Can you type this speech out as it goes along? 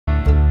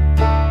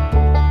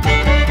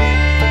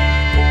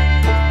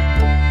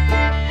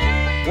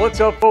What's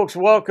up, folks?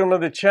 Welcome to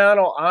the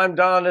channel. I'm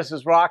Don. This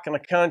is Rockin' the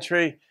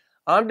Country.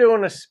 I'm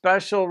doing a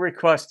special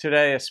request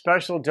today, a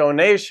special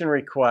donation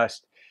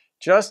request.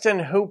 Justin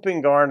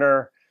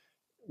Hoopingarner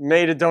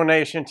made a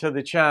donation to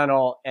the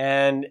channel,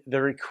 and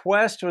the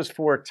request was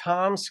for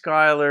Thom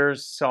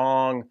Schuyler's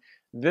song,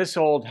 This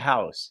Old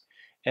House.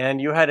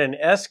 And you had an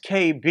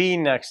SKB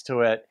next to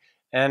it.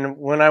 And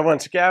when I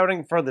went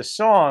scouting for the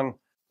song,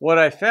 what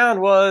I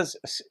found was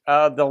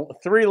the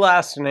three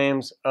last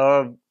names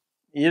of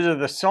either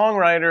the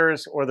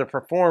songwriters or the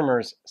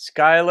performers,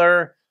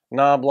 Schuyler,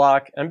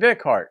 Knobloch, and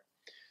Bickhardt.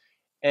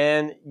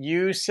 And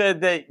you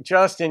said that,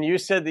 Justin, you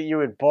said that you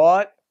had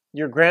bought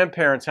your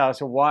grandparents' house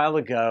a while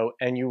ago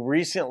and you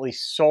recently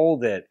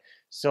sold it.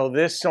 So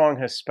this song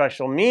has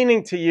special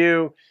meaning to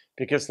you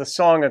because the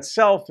song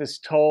itself is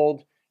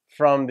told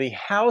from the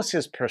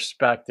house's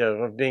perspective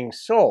of being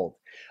sold.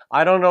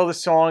 I don't know the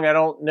song, I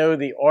don't know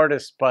the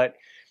artist, but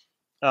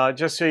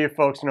just so you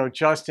folks know,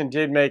 Justin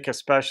did make a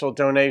special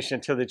donation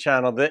to the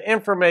channel. The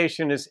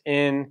information is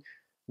in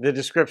the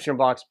description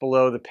box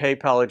below, the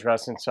PayPal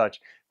address and such.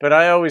 But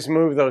I always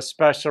move those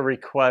special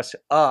requests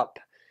up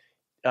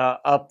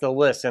the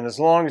list. And as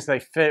long as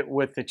they fit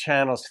with the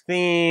channel's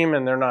theme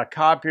and they're not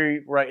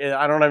copyright,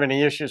 I don't have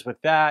any issues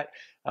with that.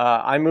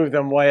 I move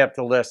them way up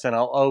the list, and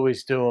I'll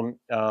always do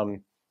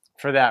them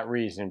for that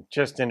reason,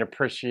 just in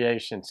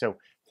appreciation. So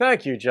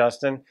thank you,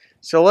 Justin.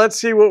 So let's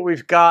see what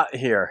we've got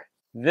here.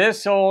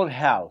 This Old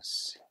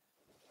House.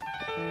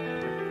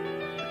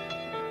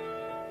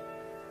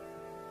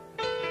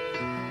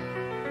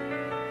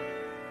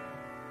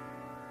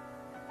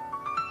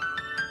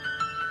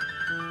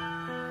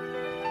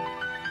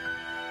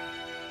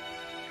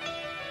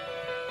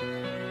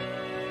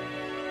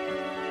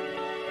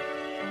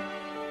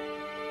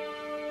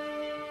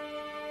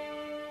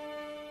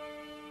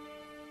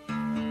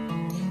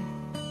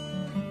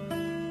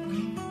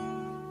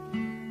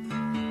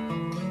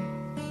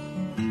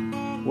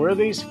 Where are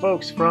these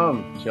folks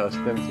from,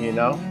 Justin? Do you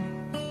know?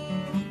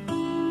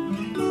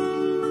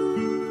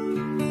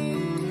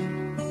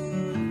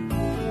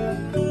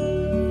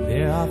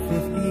 There are 50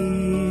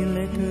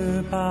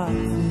 liquor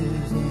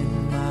boxes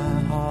in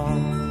my hall,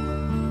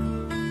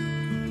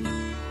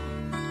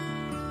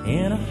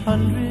 and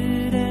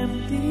 100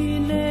 empty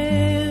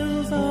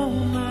nails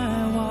on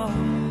my wall.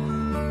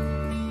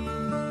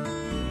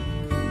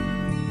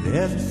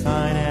 There's a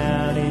sign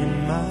out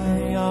in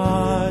my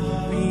yard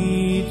that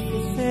reads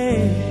for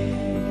sale.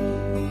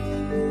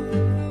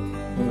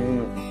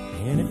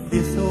 And if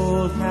this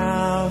old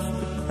house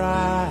could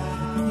cry,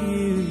 the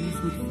tears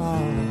would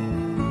fall.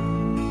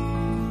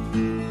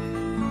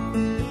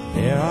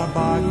 There are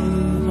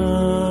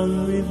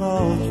bargain-hungry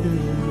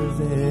vultures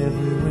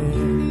everywhere,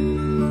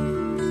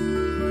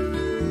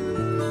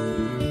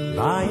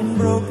 buying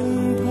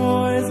broken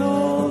toys,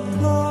 old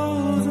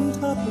clothes, and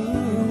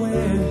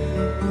Tupperware.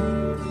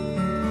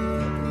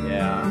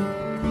 Yeah.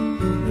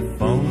 The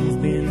phone's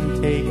been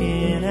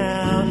taken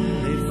out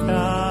and they've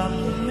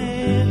stopped the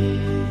man.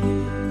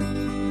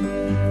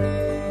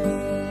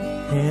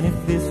 And if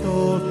this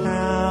old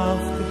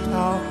house could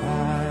talk,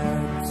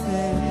 I'd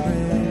say a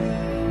prayer.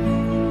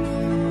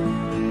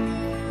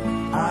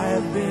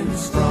 I've been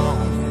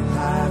strong and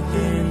I've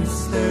been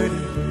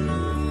sturdy,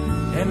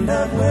 and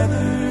I've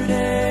weathered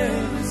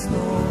every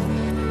storm.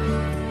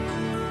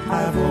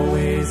 I've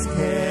always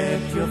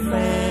kept your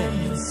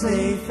family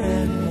safe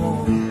and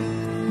warm.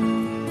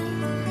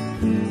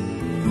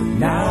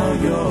 Now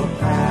you're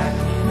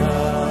packing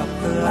up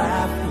the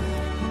laughter,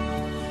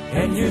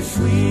 and you're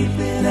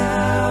sweeping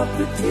out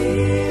the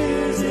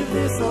tears. If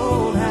this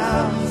old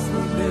house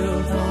were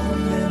built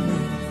on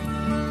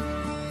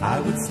memories, I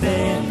would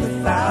stand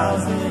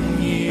 1,000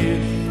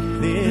 years.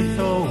 This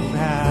old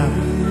house,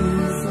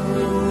 this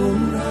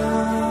old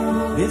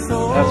house, this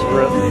old That's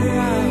really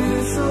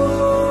house,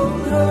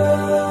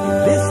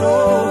 if this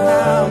old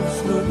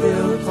house were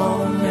built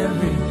on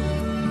memories,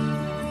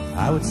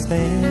 I would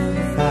stand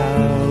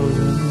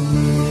 1,000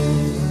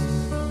 years.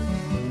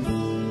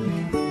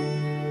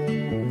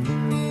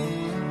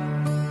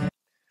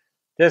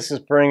 This is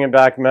bringing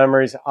back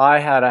memories. I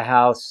had a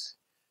house,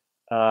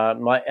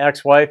 my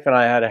ex-wife and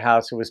I had a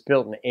house. It was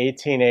built in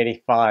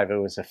 1885. It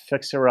was a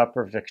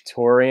fixer-upper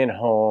Victorian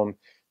home,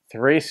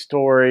 3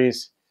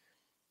 stories.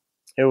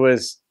 It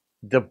was,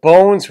 the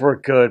bones were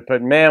good,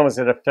 but man, was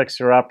it a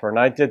fixer-upper. And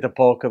I did the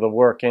bulk of the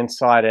work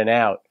inside and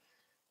out.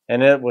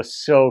 And it was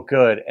so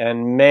good.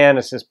 And man,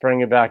 this is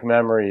bringing back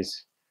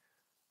memories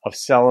of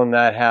selling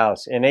that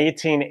house. In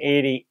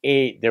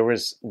 1888, there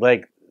was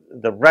like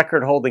the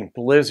record-holding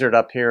blizzard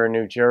up here in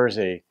New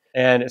Jersey.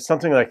 And it's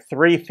something like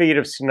 3 feet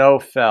of snow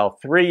fell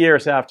 3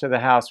 years after the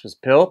house was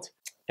built.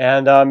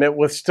 And it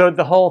withstood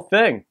the whole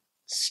thing.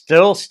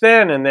 Still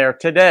standing there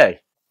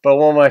today. But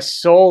when I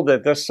sold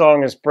it, this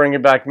song is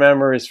bringing back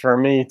memories for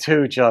me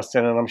too,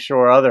 Justin, and I'm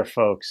sure other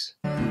folks.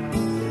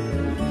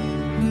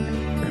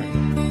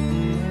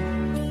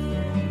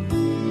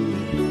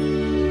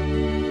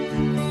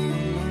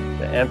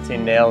 Empty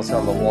nails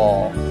on the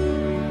wall.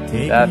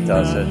 That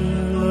does it.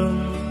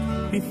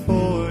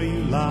 Before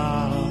you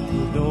lock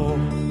the door.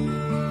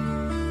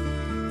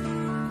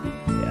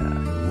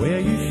 Where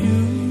your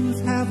shoes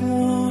have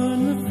worn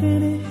the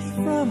finish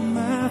from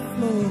my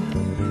floor.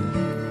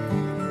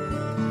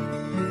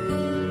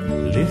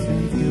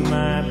 Listen to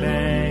my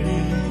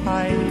banging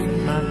pipes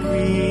and my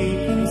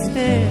creaking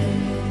stairs.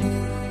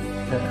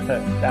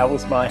 That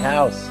was my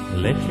house.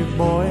 Let your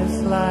boy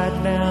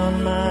slide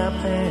down my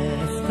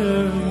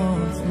banister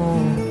once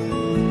more.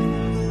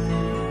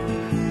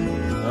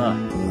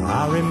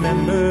 I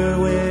remember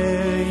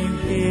where you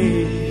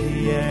hid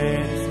the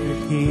extra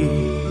key,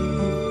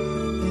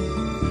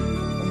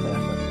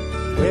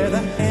 where the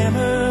hammer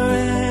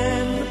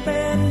and the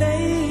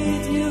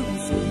band-aids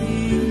used to be.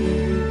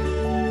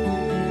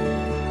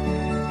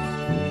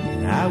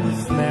 And I would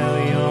smell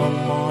your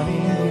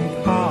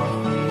morning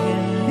coffee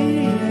in the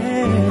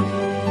air.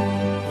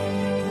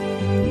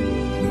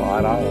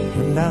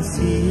 And I'll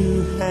see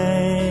you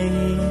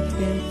hanging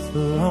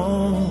tinsel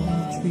on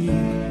the tree.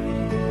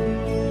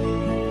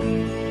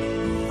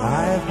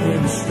 I've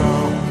been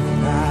strong,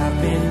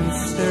 I've been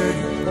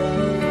sturdy,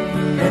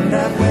 and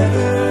I've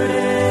weathered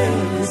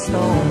every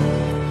storm.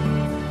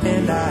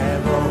 And I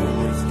have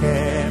always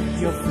kept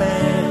your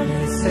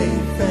family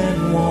safe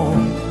and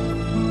warm.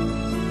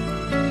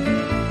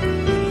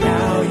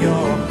 Now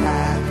you're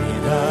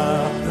packing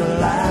up the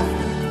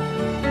laughter,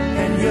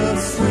 and you're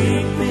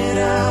sweeping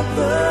out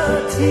the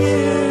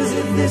tears.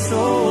 If this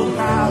old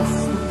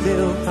house were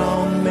built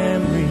on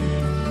memory,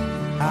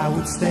 I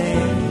would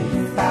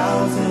stand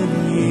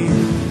 1,000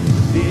 years.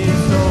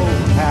 This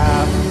old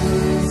house,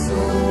 this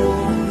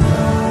old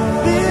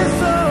house,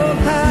 this old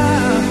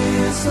house,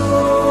 this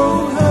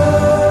old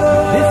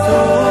house, this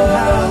old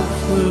house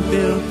was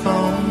built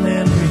on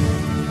memory.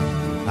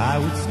 I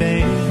would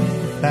stand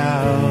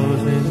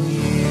 1,000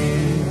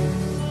 years.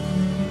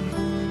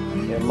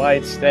 It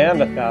might stand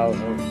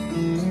 1,000.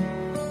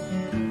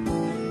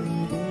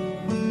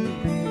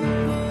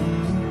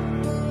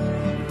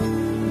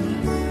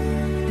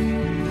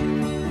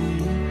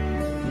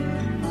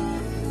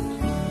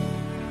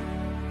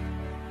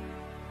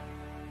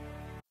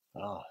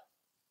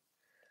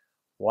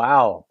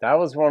 Wow, that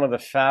was one of the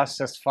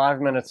fastest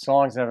 5-minute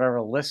songs I've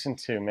ever listened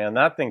to, man.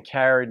 That thing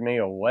carried me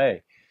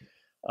away.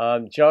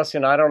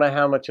 Justin, I don't know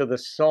how much of the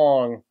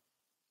song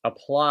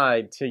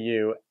applied to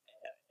you.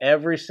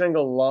 Every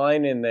single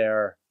line in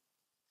there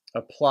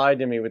applied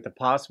to me, with the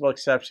possible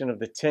exception of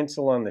the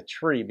tinsel on the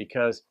tree,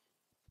 because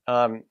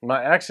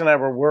my ex and I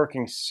were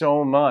working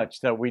so much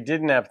that we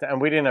didn't have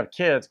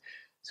kids,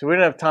 so we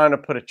didn't have time to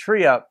put a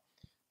tree up.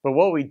 But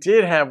what we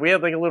did have, we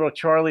had like a little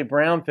Charlie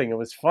Brown thing. It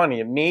was funny.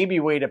 It maybe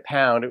weighed a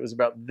pound. It was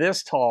about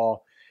this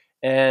tall,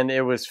 and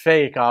it was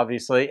fake,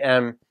 obviously.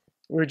 And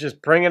we would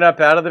just bring it up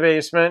out of the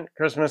basement,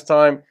 Christmas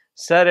time,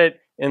 set it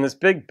in this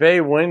big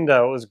bay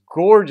window. It was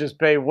gorgeous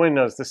bay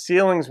windows. The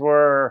ceilings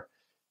were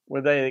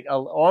they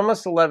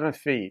almost 11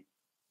 feet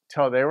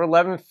tall. They were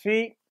 11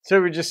 feet.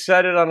 So we just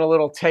set it on a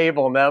little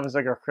table, and that was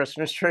like our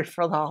Christmas tree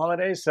for the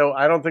holidays. So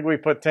I don't think we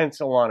put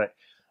tinsel on it.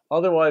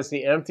 Otherwise,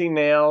 the empty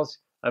nails,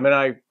 I mean,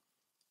 I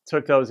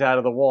took those out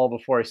of the wall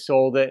before I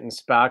sold it and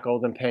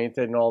spackled and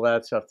painted and all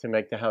that stuff to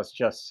make the house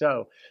just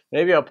so.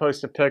 Maybe I'll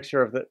post a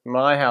picture of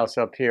my house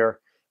up here,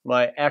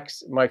 my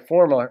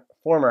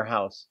former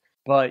house.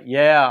 But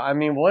yeah, I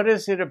mean, what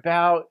is it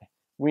about?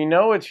 We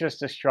know it's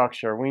just a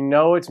structure. We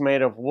know it's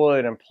made of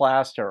wood and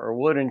plaster, or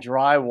wood and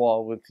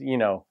drywall with, you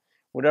know,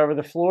 whatever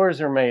the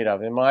floors are made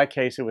of. In my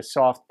case, it was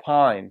soft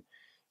pine,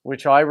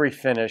 which I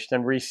refinished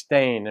and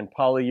restained, and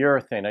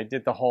polyurethane. I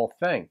did the whole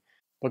thing.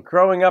 But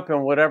growing up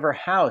in whatever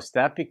house,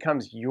 that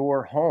becomes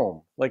your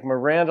home. Like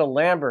Miranda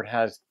Lambert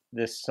has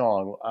this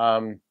song.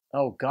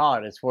 Oh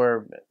God, it's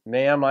where,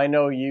 ma'am, I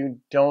know you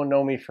don't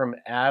know me from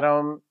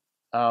Adam.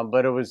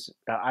 But it was,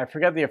 I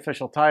forget the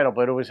official title,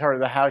 but it was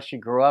the house she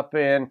grew up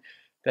in.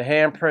 The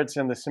handprints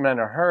in the cement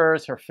are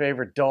hers. Her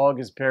favorite dog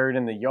is buried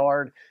in the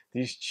yard.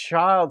 These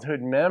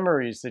childhood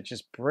memories that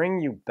just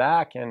bring you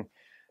back. And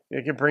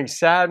they could bring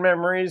sad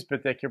memories,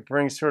 but they could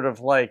bring sort of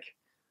like,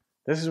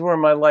 this is where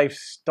my life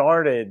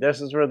started.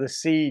 This is where the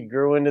seed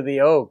grew into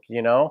the oak,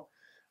 you know,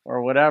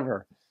 or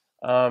whatever.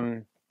 So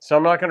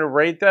I'm not going to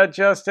rate that,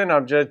 Justin.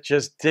 I'm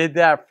just did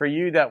that for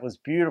you. That was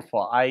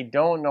beautiful. I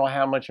don't know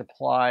how much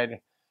applied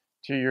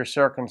to your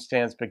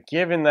circumstance, but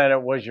given that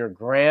it was your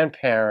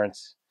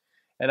grandparents,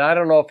 and I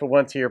don't know if it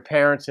went to your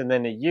parents and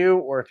then to you,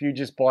 or if you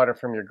just bought it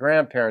from your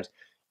grandparents,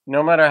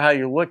 no matter how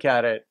you look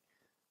at it,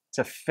 it's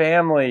a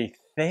family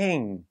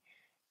thing.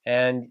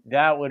 And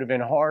that would have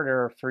been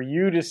harder for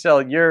you to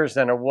sell yours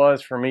than it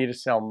was for me to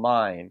sell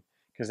mine,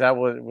 because that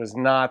was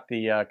not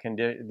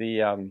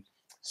the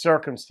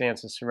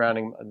circumstances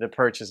surrounding the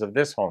purchase of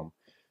this home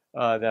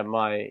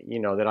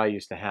that I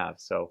used to have.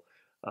 So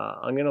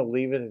I'm going to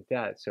leave it at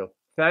that. So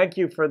thank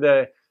you for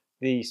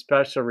the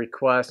special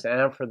request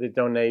and for the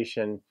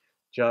donation,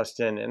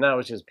 Justin. And that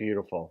was just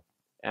beautiful.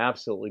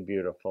 Absolutely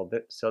beautiful.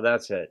 So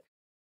that's it.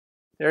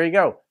 There you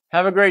go.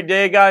 Have a great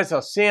day, guys.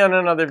 I'll see you on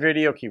another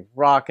video. Keep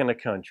rocking the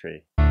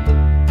country.